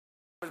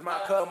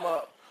My come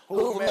up.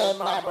 Who remembers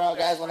my bro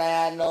guys when I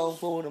had no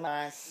food in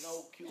my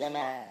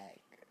stomach?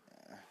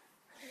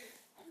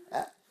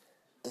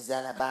 Is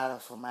that a battle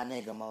for my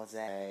nigga Mose?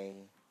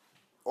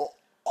 Oh,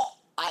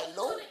 I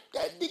know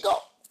that nigga.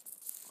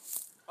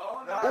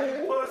 Oh, nah,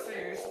 you pussy.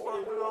 You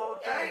supposed to do the whole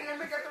thing. Hey, let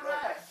me get the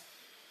rest.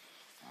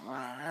 Look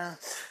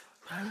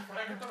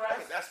at the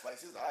rest. That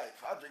spice is alright.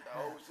 If I drink that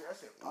whole shit, that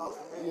shit pops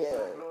for me.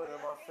 Yeah. Blow it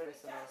in my face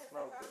and I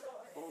smoke it.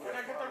 Can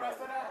I get the rest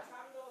of that?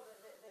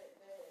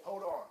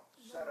 Hold on.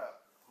 Shut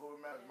up. Who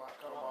remembers my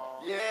come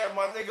on? Yeah,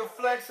 my nigga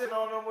flexing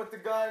on him with the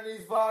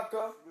Guyanese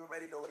vodka. You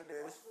already know what it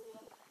is.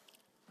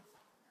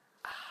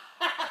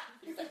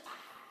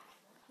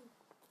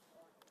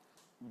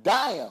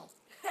 Damn.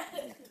 That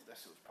shit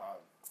was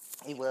popping.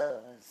 He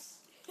was.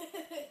 Should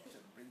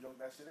have been drunk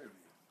that shit earlier.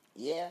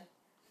 Yeah.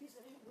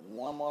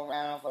 One more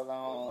round for the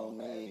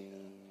homie.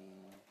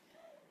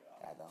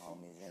 Got the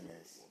homies in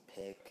this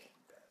pick.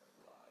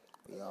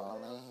 We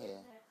all in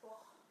here.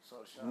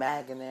 So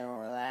Macking and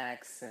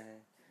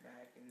relaxing.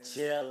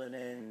 Chilling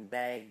in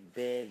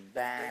big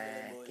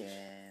back.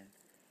 And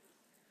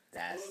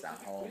that's the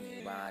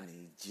homie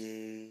Ronnie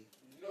G.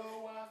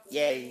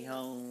 Yeah, he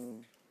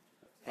home.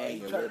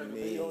 Hanging with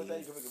me.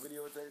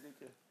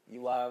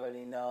 You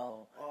already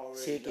know.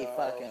 Cheeky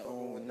fucking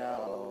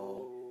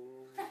Uno.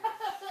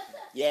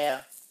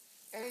 Yeah.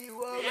 And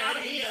you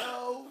already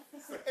know.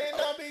 And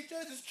I be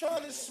just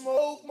trying to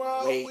smoke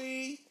my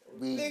weed.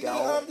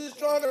 Nigga, I'm just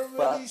trying to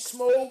really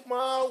smoke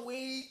my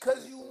weed.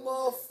 Cause you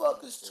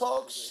motherfuckers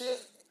talk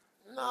shit.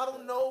 And I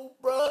don't know,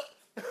 bruh.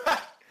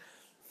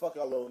 Fuck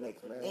y'all little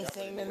niggas, man. Ain't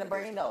seen in the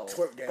brain though.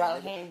 Twerk game, Got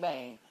a nigga. hang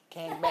bang.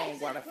 Can't bang,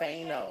 wanna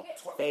feino.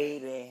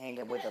 Faded,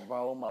 hanging with the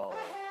bromo.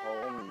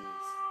 Homies.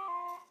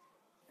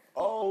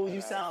 Oh,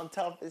 you sound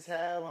tough as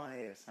hell on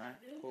here, son.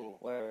 Cool.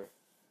 Word.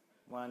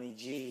 Ronnie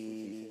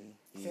G.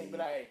 But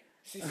like,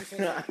 she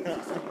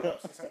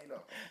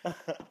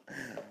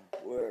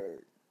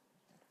Word.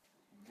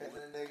 Can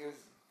the niggas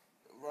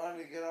run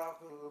to get off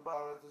because we're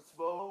about to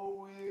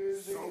smoke weed?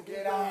 So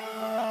get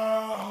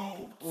out.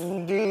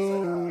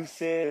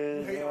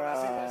 Deuces,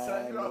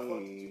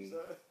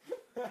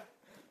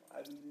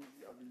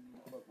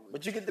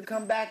 But you get to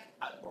come back,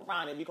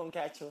 Ronnie. We gonna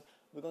catch you.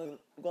 We're gonna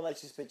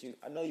let you spit you.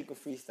 I know you can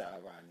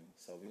freestyle, Ronnie.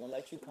 So we're gonna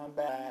let you come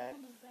back.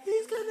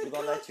 We're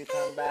gonna let you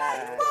come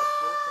back.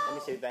 Let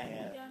me shake that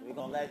hand. We're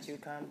gonna let you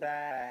come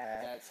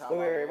back.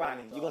 Wait,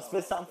 Ronnie. You gonna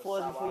spit something for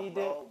us before you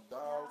do?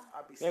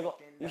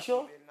 You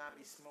sure? I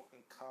be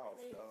smoking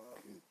cows, dog.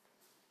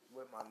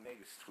 With my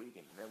niggas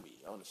tweaking, then we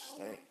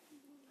understand.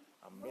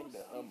 I'm in the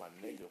my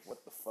nigga.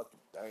 What the fuck you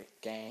think?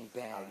 Gang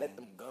bang. I let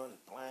them guns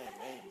blind,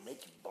 man,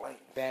 make you blank.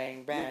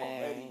 Bang bang.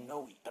 You already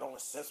know we throwing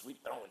sets, we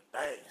throwing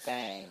things.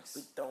 Thanks.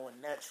 We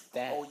throwing at you.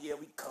 Bang. Oh yeah,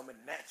 we coming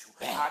at you.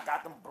 Bang. I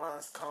got them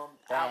blunts come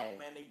Bang. out,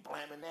 man, they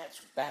blaming at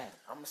you. Bang.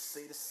 I'ma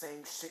say the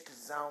same shit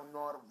cause I don't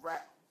know how to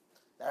rap.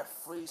 That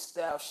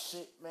freestyle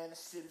shit, man,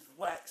 this shit is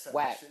whack. So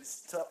Whack. That shit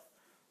is tough,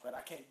 but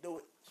I can't do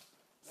it.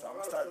 So I'm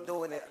gonna start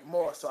doing it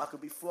more so I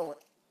could be fluent.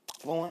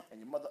 Fluent?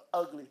 And your mother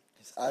ugly.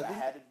 It's ugly? I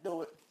had to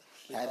do it.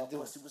 Her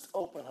pussy was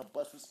open, her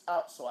bust was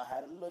out, so I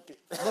had to look it.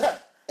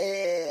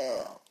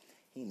 Yeah.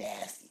 He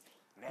nasty.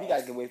 We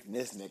gotta get away from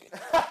this nigga.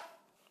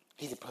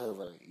 He's a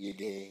pervert, you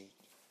dig?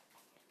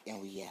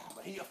 And we out.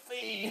 But he a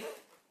fiend.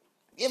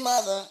 Your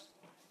mother.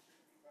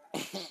 You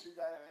got it,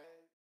 man.